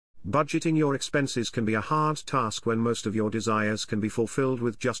Budgeting your expenses can be a hard task when most of your desires can be fulfilled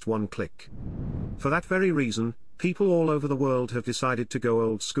with just one click. For that very reason, people all over the world have decided to go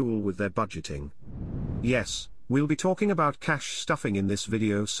old school with their budgeting. Yes, we'll be talking about cash stuffing in this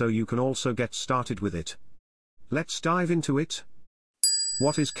video, so you can also get started with it. Let's dive into it.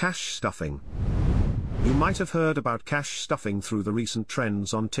 What is cash stuffing? You might have heard about cash stuffing through the recent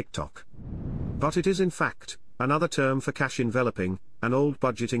trends on TikTok. But it is in fact another term for cash enveloping, an old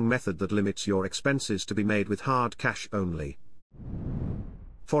budgeting method that limits your expenses to be made with hard cash only.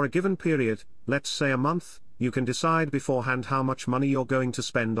 For a given period, let's say a month, you can decide beforehand how much money you're going to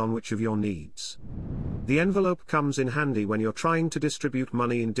spend on which of your needs. The envelope comes in handy when you're trying to distribute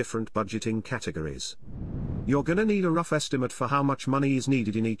money in different budgeting categories. You're gonna need a rough estimate for how much money is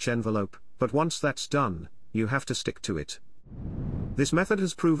needed in each envelope, but once that's done, you have to stick to it. This method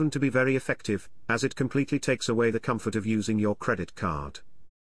has proven to be very effective, as it completely takes away the comfort of using your credit card.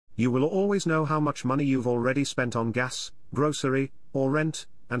 You will always know how much money you've already spent on gas, grocery, or rent,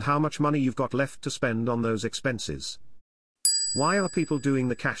 and how much money you've got left to spend on those expenses. Why are people doing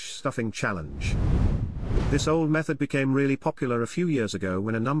the cash stuffing challenge? This old method became really popular a few years ago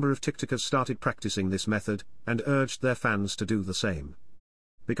when a number of TikTokers started practicing this method, and urged their fans to do the same.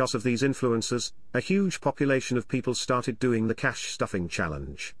 Because of these influencers, a huge population of people started doing the cash stuffing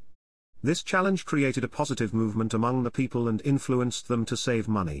challenge. This challenge created a positive movement among the people and influenced them to save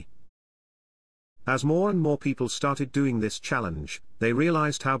money. As more and more people started doing this challenge, they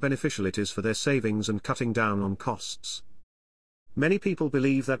realized how beneficial it is for their savings and cutting down on costs. Many people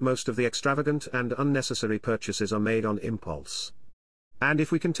believe that most of the extravagant and unnecessary purchases are made on impulse. And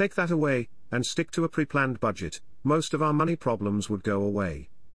if we can take that away, and stick to a pre-planned budget, most of our money problems would go away.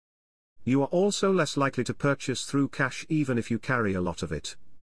 You are also less likely to purchase through cash even if you carry a lot of it.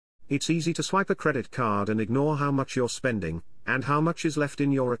 It's easy to swipe a credit card and ignore how much you're spending, and how much is left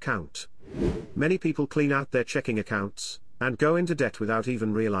in your account. Many people clean out their checking accounts, and go into debt without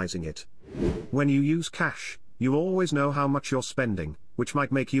even realizing it. When you use cash, you always know how much you're spending, which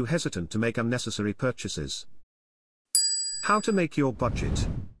might make you hesitant to make unnecessary purchases. How to make your budget.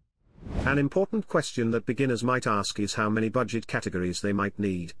 An important question that beginners might ask is how many budget categories they might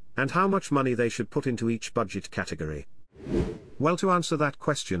need, and how much money they should put into each budget category. Well, to answer that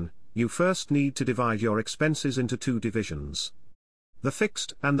question, you first need to divide your expenses into two divisions: the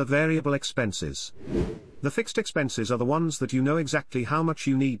fixed and the variable expenses. The fixed expenses are the ones that you know exactly how much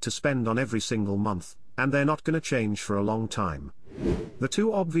you need to spend on every single month, and they're not going to change for a long time. The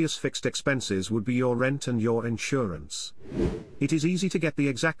two obvious fixed expenses would be your rent and your insurance. It is easy to get the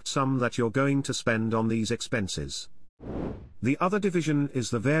exact sum that you're going to spend on these expenses. The other division is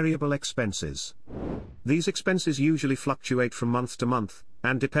the variable expenses. These expenses usually fluctuate from month to month,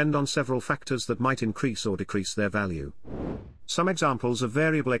 and depend on several factors that might increase or decrease their value. Some examples of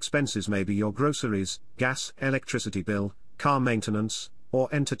variable expenses may be your groceries, gas, electricity bill, car maintenance, or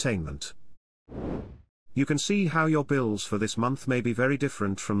entertainment. You can see how your bills for this month may be very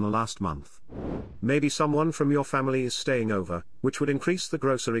different from the last month. Maybe someone from your family is staying over, which would increase the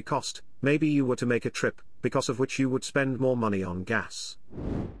grocery cost. Maybe you were to make a trip, because of which you would spend more money on gas.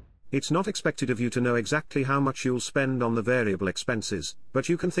 It's not expected of you to know exactly how much you'll spend on the variable expenses, but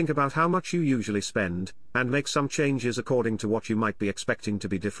you can think about how much you usually spend, and make some changes according to what you might be expecting to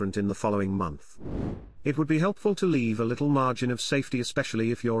be different in the following month. It would be helpful to leave a little margin of safety,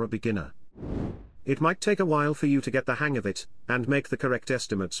 especially if you're a beginner. It might take a while for you to get the hang of it, and make the correct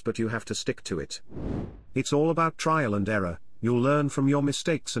estimates, but you have to stick to it. It's all about trial and error. You'll learn from your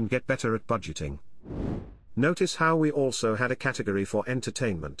mistakes and get better at budgeting. Notice how we also had a category for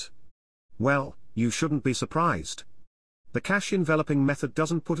entertainment. Well, you shouldn't be surprised. The cash enveloping method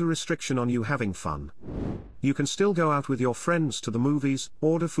doesn't put a restriction on you having fun. You can still go out with your friends to the movies,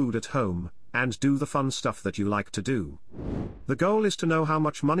 order food at home, and do the fun stuff that you like to do. The goal is to know how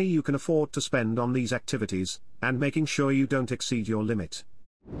much money you can afford to spend on these activities, and making sure you don't exceed your limit.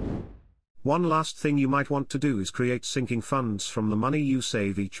 One last thing you might want to do is create sinking funds from the money you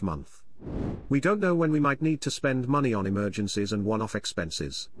save each month. We don't know when we might need to spend money on emergencies and one-off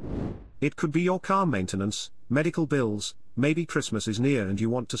expenses. It could be your car maintenance, medical bills, maybe Christmas is near and you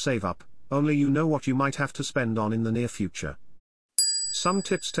want to save up, only you know what you might have to spend on in the near future. Some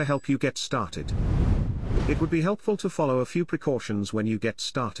tips to help you get started. It would be helpful to follow a few precautions when you get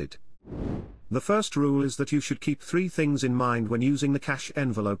started. The first rule is that you should keep three things in mind when using the cash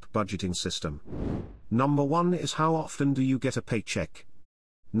envelope budgeting system. Number 1 is how often do you get a paycheck?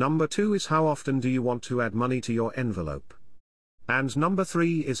 Number 2 is how often do you want to add money to your envelope? And number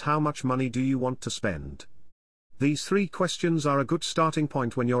 3 is how much money do you want to spend? These 3 questions are a good starting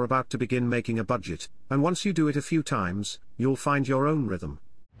point when you're about to begin making a budget, and once you do it a few times, you'll find your own rhythm.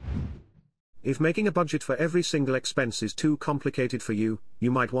 If making a budget for every single expense is too complicated for you, you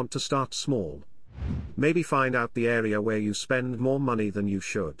might want to start small. Maybe find out the area where you spend more money than you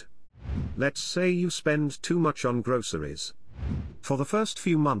should. Let's say you spend too much on groceries. For the first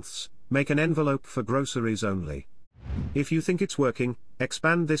few months, make an envelope for groceries only. If you think it's working,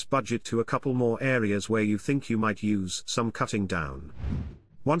 expand this budget to a couple more areas where you think you might use some cutting down.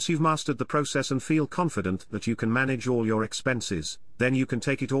 Once you've mastered the process and feel confident that you can manage all your expenses, then you can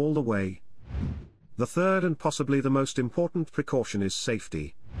take it all the way. The third and possibly the most important precaution is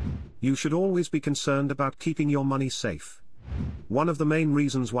safety. You should always be concerned about keeping your money safe. One of the main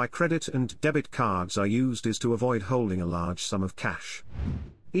reasons why credit and debit cards are used is to avoid holding a large sum of cash.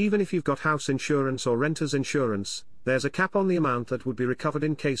 Even if you've got house insurance or renter's insurance, there's a cap on the amount that would be recovered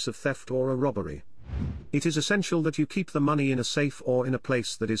in case of theft or a robbery. It is essential that you keep the money in a safe or in a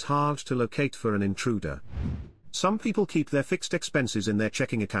place that is hard to locate for an intruder. Some people keep their fixed expenses in their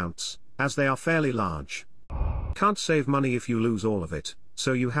checking accounts, as they are fairly large. Can't save money if you lose all of it,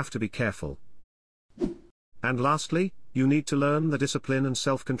 so you have to be careful. And lastly, you need to learn the discipline and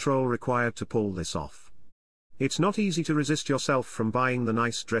self-control required to pull this off. It's not easy to resist yourself from buying the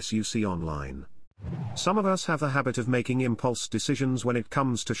nice dress you see online. Some of us have the habit of making impulse decisions when it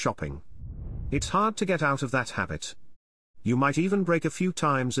comes to shopping. It's hard to get out of that habit. You might even break a few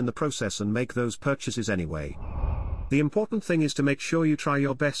times in the process and make those purchases anyway. The important thing is to make sure you try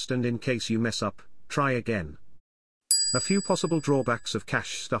your best, and in case you mess up, try again. A few possible drawbacks of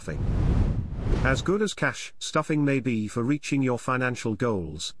cash stuffing. As good as cash stuffing may be for reaching your financial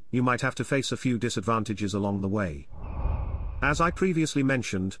goals, you might have to face a few disadvantages along the way. As I previously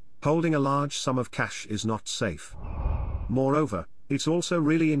mentioned, holding a large sum of cash is not safe. Moreover, it's also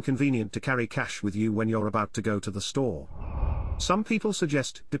really inconvenient to carry cash with you when you're about to go to the store. Some people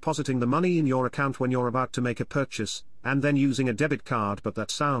suggest depositing the money in your account when you're about to make a purchase, and then using a debit card, but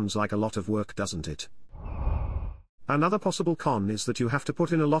that sounds like a lot of work, doesn't it? Another possible con is that you have to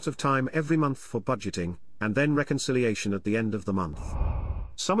put in a lot of time every month for budgeting, and then reconciliation at the end of the month.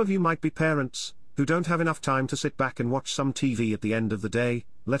 Some of you might be parents, who don't have enough time to sit back and watch some TV at the end of the day,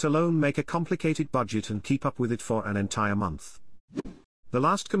 let alone make a complicated budget and keep up with it for an entire month. The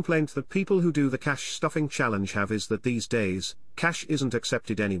last complaint that people who do the cash stuffing challenge have is that these days, cash isn't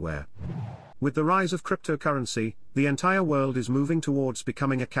accepted anywhere. With the rise of cryptocurrency, the entire world is moving towards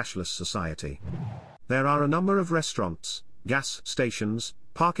becoming a cashless society. There are a number of restaurants, gas stations,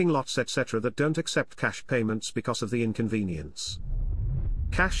 parking lots, etc. that don't accept cash payments because of the inconvenience.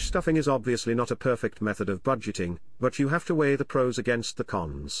 Cash stuffing is obviously not a perfect method of budgeting, but you have to weigh the pros against the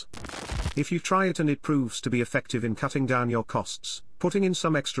cons. If you try it and it proves to be effective in cutting down your costs, putting in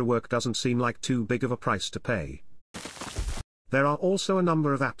some extra work doesn't seem like too big of a price to pay. There are also a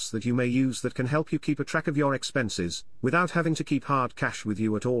number of apps that you may use that can help you keep a track of your expenses, without having to keep hard cash with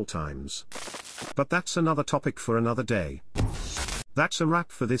you at all times. But that's another topic for another day. That's a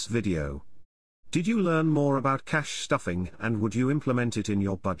wrap for this video. Did you learn more about cash stuffing, and would you implement it in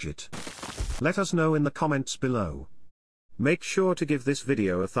your budget? Let us know in the comments below. Make sure to give this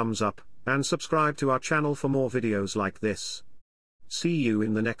video a thumbs up, and subscribe to our channel for more videos like this. See you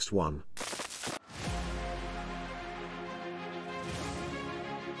in the next one.